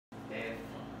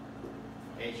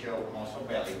HO muscle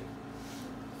belly.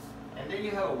 And then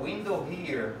you have a window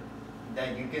here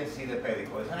that you can see the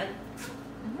pedicle, isn't it?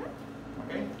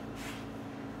 Okay?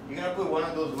 You're going to put one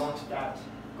of those long stabs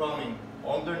coming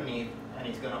underneath, and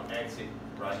it's going to exit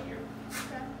right here.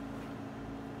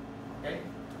 Okay?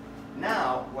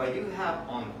 Now, what you have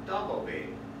on top of it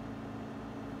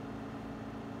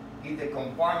is the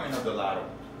compartment of the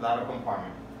lateral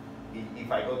compartment.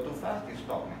 If I go too fast, you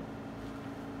stop me.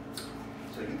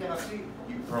 So you cannot see,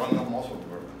 you run no muscle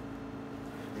work.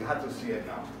 You have to see it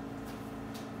now.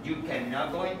 You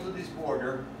cannot go into this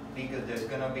border because there's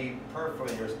going to be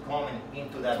perforators coming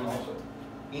into that muscle,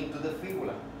 into the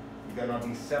fibula. You're going to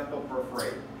be septal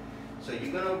perforated. So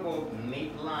you're going to go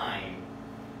midline,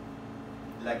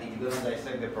 like if you're going to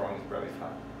dissect the prominence brevis.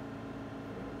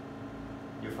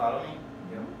 You follow me?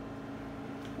 Yeah.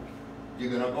 You're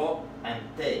going to go and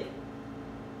take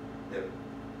the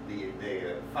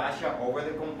fascia over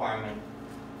the compartment,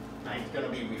 and it's going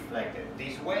to be reflected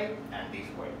this way and this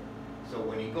way. So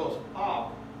when it goes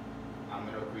up, I'm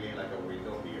going to create like a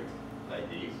window here, like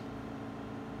this,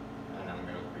 and I'm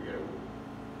going to create a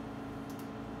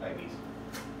like this,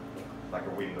 like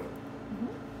a window.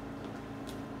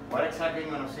 What exactly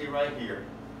am I going to see right here?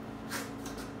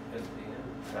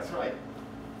 That's right.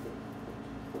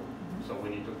 So we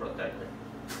need to protect it.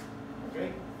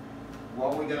 Okay?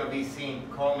 What we're going to be seeing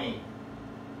coming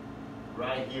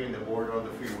right here in the border of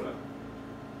the fibula.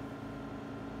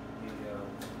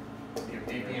 Your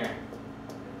DPN.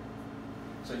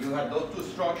 So you have those two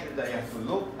structures that you have to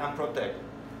look and protect,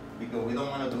 because we don't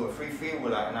want to do a free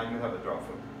fibula and now you have a drop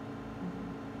foot.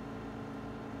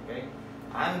 Okay?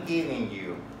 I'm giving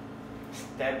you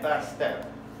step by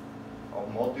step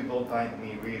of multiple time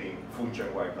me reading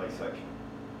function-wide dissection.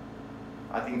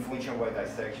 I think function-wide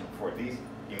dissection for this,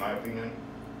 in my opinion,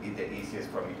 is the easiest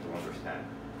for me to understand.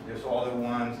 There's other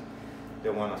ones,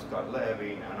 the one of Scott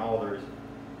Levin and others.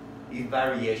 It's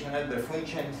variation of the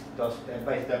functions, does step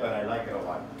by step, and I like it a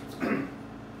lot.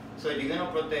 So you're going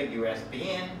to protect your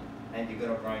SPN and you're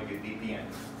going to protect your DPN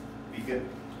because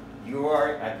you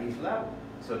are at this level.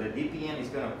 So the DPN is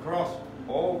going to cross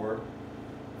over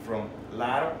from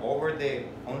lateral over the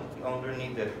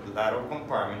underneath the lateral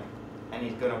compartment, and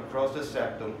it's going to cross the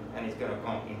septum and it's going to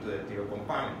come into the anterior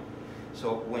compartment.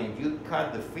 So when you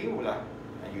cut the fibula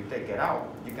and you take it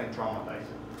out, you can traumatize it.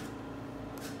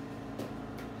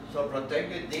 So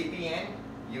protect your DPN,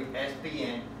 your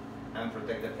SPN, and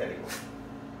protect the pedicle.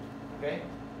 Okay?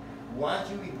 Once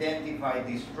you identify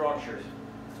these structures,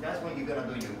 that's when you're going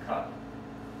to do your cut.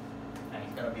 And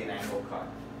it's going to be an angle cut.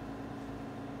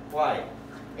 Why?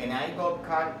 An angle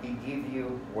cut, it gives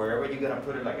you wherever you're going to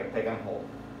put it like a peg and hold.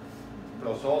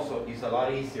 Plus also, it's a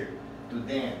lot easier to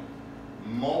then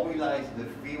mobilize the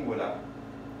fibula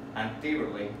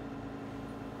anteriorly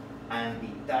and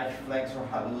detach flexor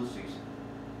hallucis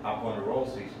upon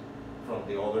neurosis from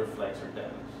the other flexor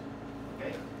tendons.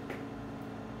 Okay?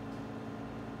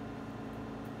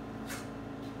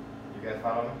 You guys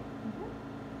follow me?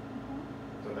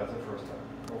 So that's the first step.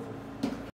 Go for it.